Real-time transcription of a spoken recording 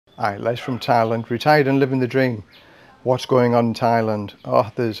Hi, Les from Thailand, retired and living the dream. What's going on in Thailand?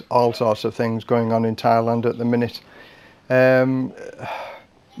 Oh, there's all sorts of things going on in Thailand at the minute. Now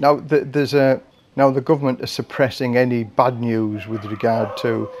the government is suppressing any bad news with regard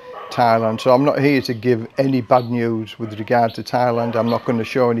to Thailand. So I'm not here to give any bad news with regard to Thailand. I'm not going to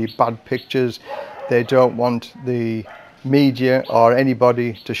show any bad pictures. They don't want the media or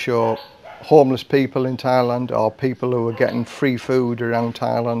anybody to show homeless people in Thailand or people who are getting free food around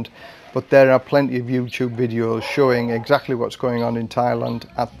Thailand. But there are plenty of YouTube videos showing exactly what's going on in Thailand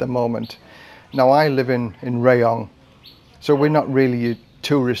at the moment. Now I live in Rayong, so we're not really a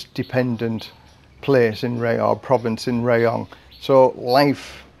tourist dependent place in Rayong or province in Rayong. So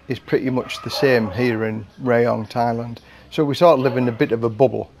life is pretty much the same here in Rayong, Thailand. So we sort of live in a bit of a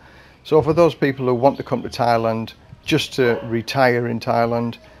bubble. So for those people who want to come to Thailand just to retire in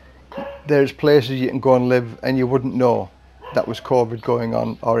Thailand, there's places you can go and live and you wouldn't know that was COVID going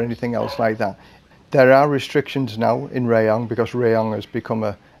on or anything else like that. There are restrictions now in Rayong because Rayong has become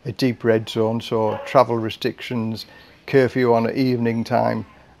a deep red zone, so travel restrictions, curfew on at evening time,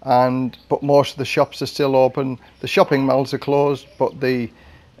 but most of the shops are still open. The shopping malls are closed, but the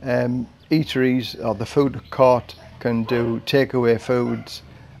eateries or the food court can do takeaway foods,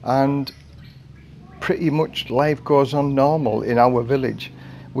 and pretty much life goes on normal in our village.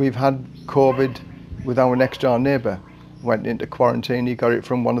 We've had COVID with our next door neighbour. Went into quarantine, he got it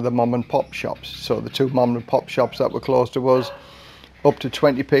from one of the mom and pop shops. So the two mom and pop shops that were close to us, up to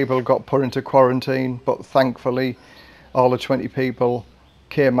 20 people got put into quarantine, but thankfully all the 20 people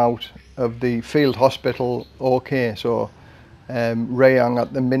came out of the field hospital okay. So Rayong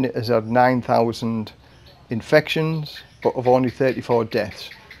at the minute has had 9,000 infections, but of only 34 deaths.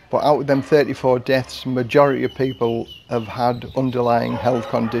 But out of them 34 deaths, majority of people have had underlying health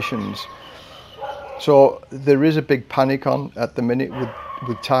conditions. So there is a big panic on at the minute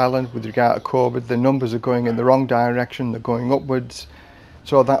with Thailand with regard to COVID. The numbers are going in the wrong direction, they're going upwards.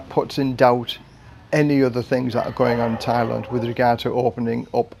 So that puts in doubt any other things that are going on in Thailand with regard to opening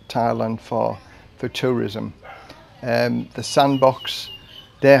up Thailand for tourism. The Sandbox,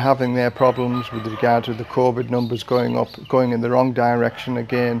 they're having their problems with regard to the COVID numbers going up, going in the wrong direction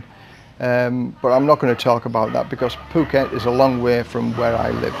again. But I'm not going to talk about that because Phuket is a long way from where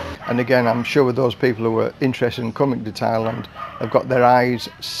I live. And again, I'm sure those people who are interested in coming to Thailand have got their eyes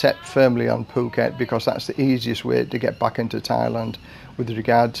set firmly on Phuket because that's the easiest way to get back into Thailand with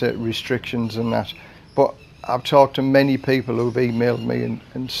regard to restrictions and that. But I've talked to many people who've emailed me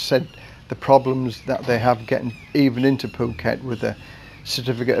and said the problems that they have getting even into Phuket with the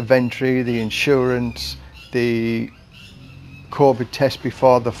certificate of entry, the insurance, the COVID test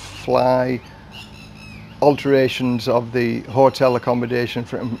before the fly, alterations of the hotel accommodation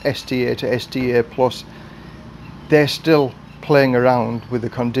from STA to STA plus. They're still playing around with the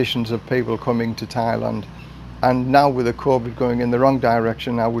conditions of people coming to Thailand, and now with the COVID going in the wrong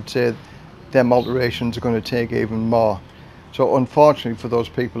direction, I would say them alterations are going to take even more. So unfortunately for those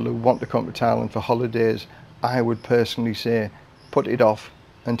people who want to come to Thailand for holidays, I would personally say put it off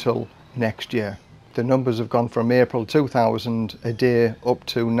until next year. The numbers have gone from April 2,000 a day up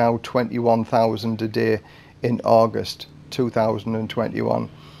to now 21,000 a day in August 2021.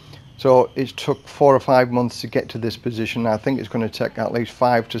 So it took 4 or 5 months to get to this position. I think it's going to take at least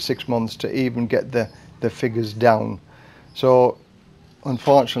 5 to 6 months to even get the figures down. So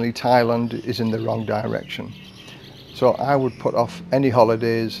unfortunately Thailand is in the wrong direction. So I would put off any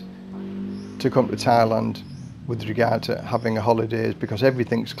holidays to come to Thailand with regard to having a holidays because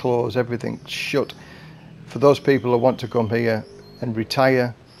everything's closed, everything's shut. For those people who want to come here and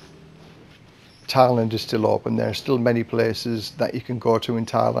retire, Thailand is still open. There are still many places that you can go to in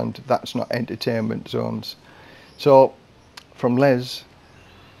Thailand that's not entertainment zones. So from Les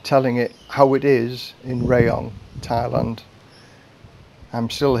telling it how it is in Rayong, Thailand, I'm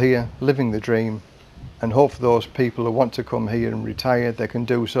still here living the dream, and hope for those people who want to come here and retire, they can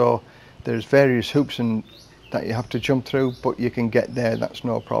do so. There's various hoops that you have to jump through, but you can get there, that's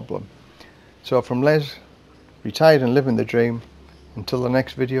no problem. So from Les, retired and living the dream, until the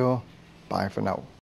next video, bye for now.